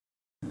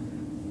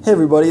Hey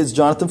everybody, it's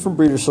Jonathan from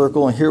Breeder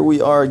Circle, and here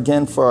we are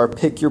again for our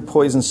Pick Your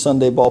Poison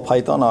Sunday ball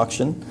python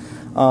auction.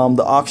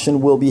 The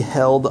auction will be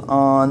held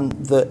on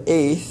the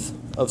 8th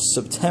of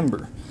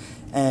September.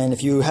 And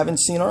if you haven't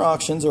seen our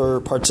auctions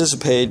or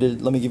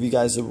participated, let me give you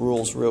guys the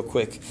rules real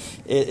quick.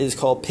 It is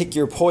called Pick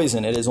Your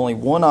Poison. It is only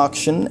one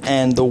auction,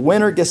 and the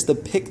winner gets to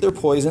pick their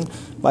poison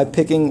by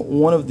picking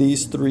one of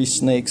these 3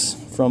 snakes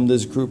from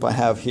this group I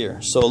have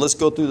here. So let's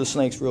go through the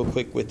snakes real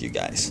quick with you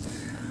guys.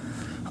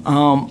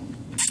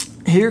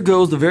 Here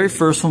goes the very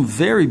first one.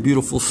 Very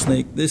beautiful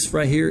snake. This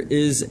right here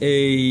is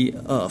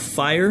a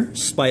fire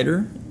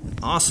spider.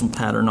 Awesome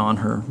pattern on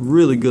her.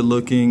 Really good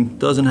looking.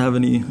 Doesn't have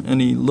any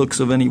looks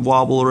of any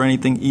wobble or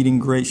anything. Eating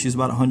great. She's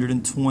about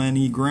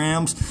 120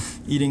 grams.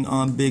 Eating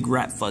on big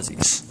rat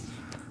fuzzies.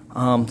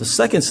 The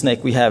second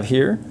snake we have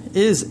here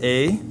is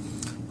a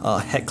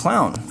het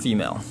clown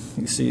female.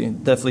 You see,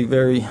 definitely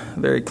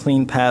very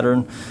clean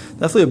pattern.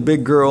 Definitely a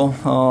big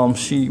girl.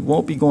 She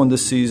won't be going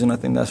this season. I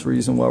think that's the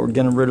reason why we're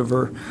getting rid of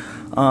her.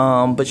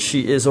 But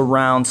she is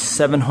around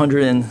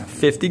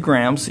 750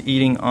 grams,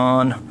 eating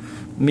on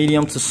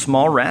medium to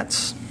small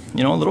rats.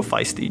 You know, a little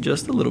feisty,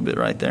 just a little bit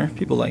right there.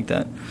 People like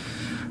that.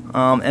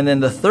 And then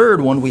the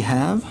third one we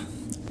have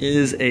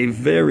is a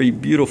very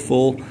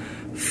beautiful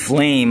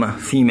flame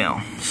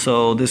female.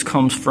 So this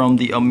comes from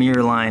the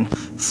Amir line.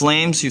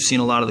 Flames, you've seen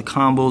a lot of the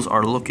combos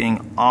are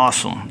looking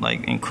awesome.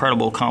 Like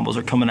incredible combos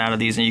are coming out of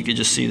these, and you can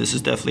just see this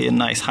is definitely a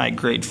nice high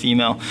grade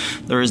female.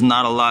 There is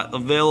not a lot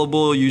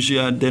available.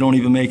 Usually they don't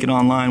even make it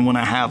online when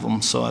I have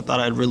them. So I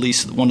thought I'd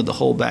release one of the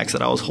holdbacks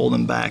that I was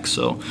holding back.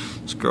 So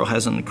this girl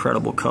has an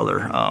incredible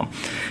color.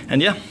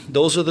 And yeah,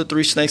 those are the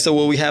 3 snakes that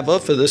we have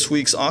up for this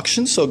week's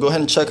auction. So go ahead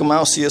and check them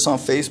out. See us on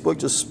Facebook.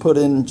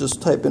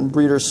 Just type in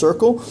Breeder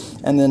Circle,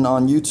 and then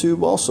on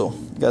YouTube also.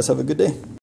 You guys have a good day.